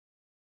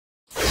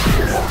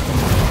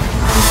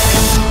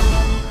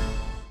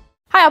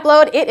Hi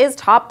Upload, it is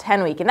Top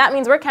 10 Week, and that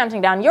means we're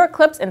counting down your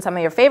clips in some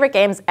of your favorite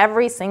games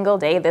every single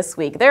day this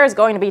week. There is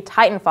going to be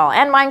Titanfall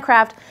and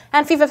Minecraft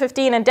and FIFA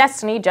 15 and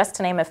Destiny, just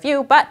to name a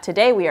few, but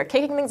today we are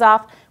kicking things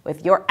off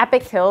with your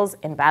epic kills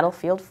in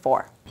Battlefield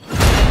 4.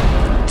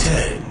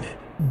 10.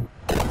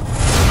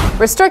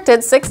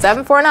 Restricted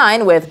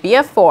 6749 with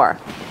BF4.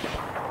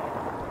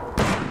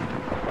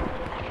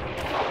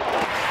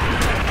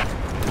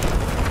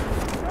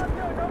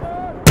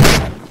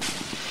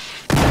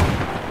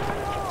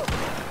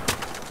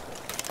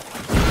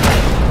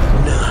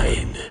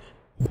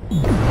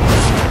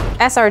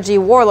 SRG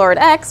Warlord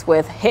X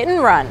with Hit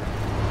and Run.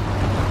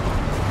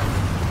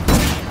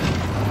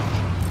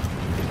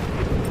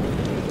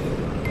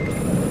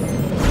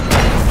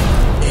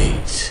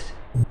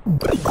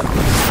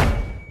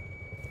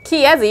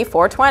 Kiezi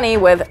 420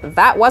 with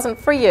That Wasn't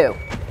For You.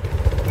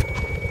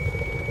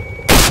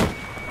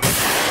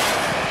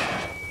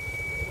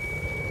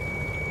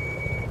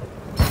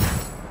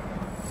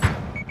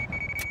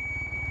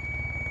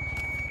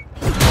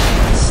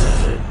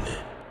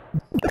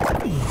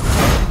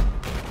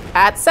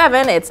 At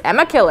 7, it's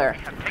Emma Killer.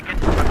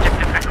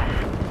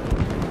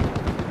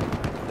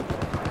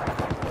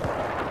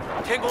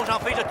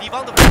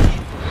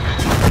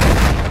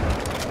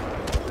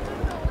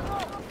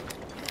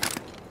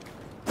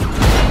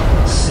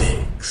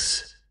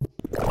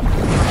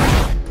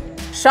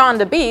 Sean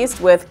the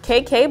Beast with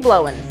KK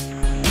Blowin'.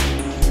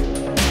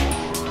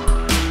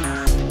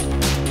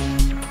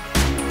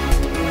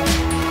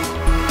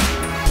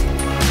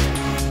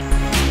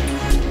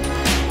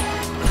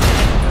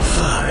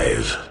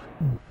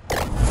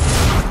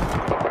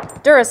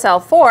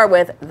 Duracell 4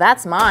 with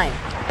That's Mine.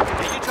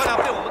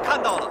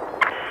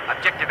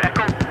 Objective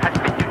Echo has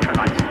been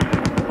neutralized.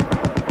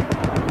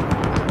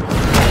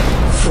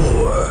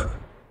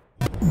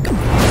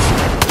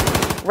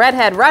 4.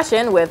 Redhead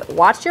Russian with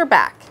Watch Your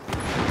Back.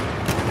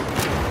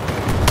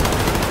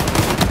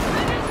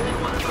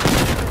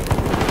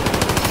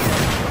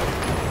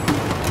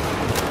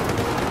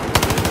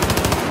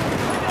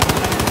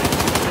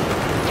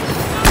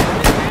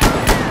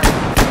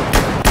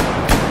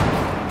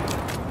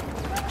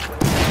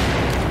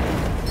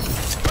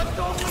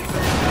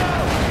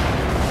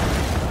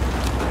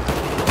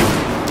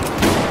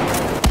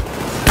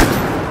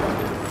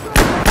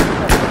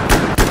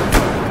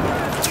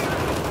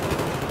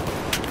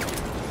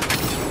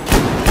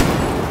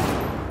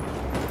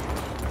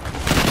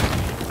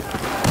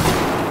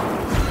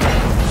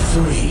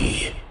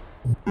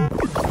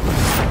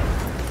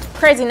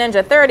 Crazy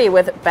Ninja 30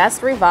 with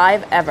Best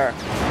Revive Ever.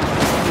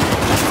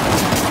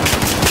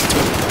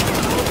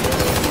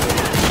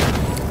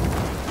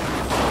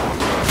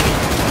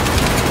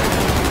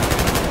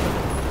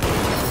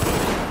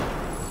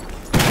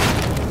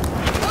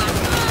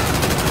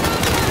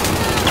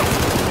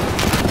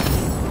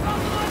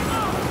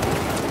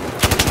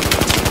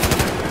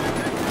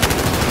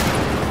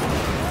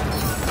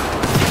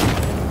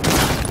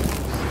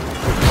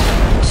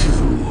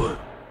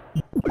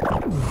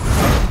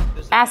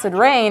 Acid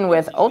Rain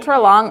with Ultra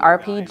Long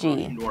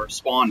RPG. Or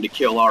spawn to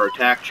kill our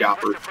attack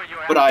chopper,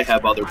 but I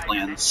have other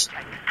plans.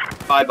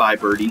 Bye-bye,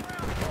 birdie.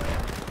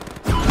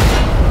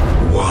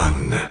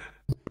 1.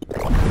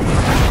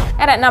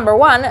 And at number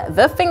 1,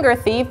 The Finger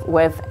Thief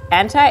with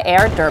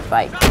Anti-Air Dirt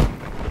Bike.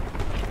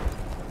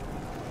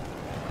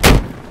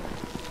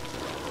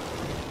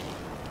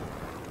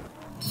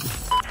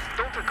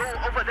 Don't go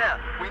over there.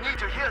 We need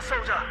to hear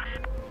soldier.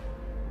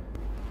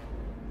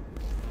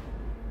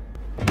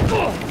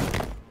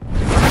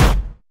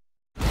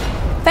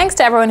 Thanks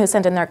to everyone who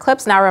sent in their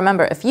clips. Now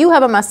remember, if you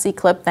have a must-see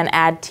clip, then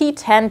add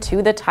T10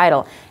 to the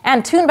title.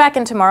 And tune back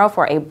in tomorrow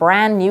for a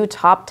brand new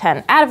Top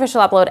 10. Add Official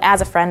Upload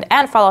as a friend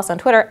and follow us on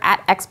Twitter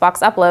at Xbox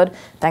Upload.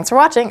 Thanks for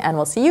watching, and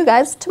we'll see you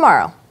guys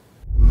tomorrow.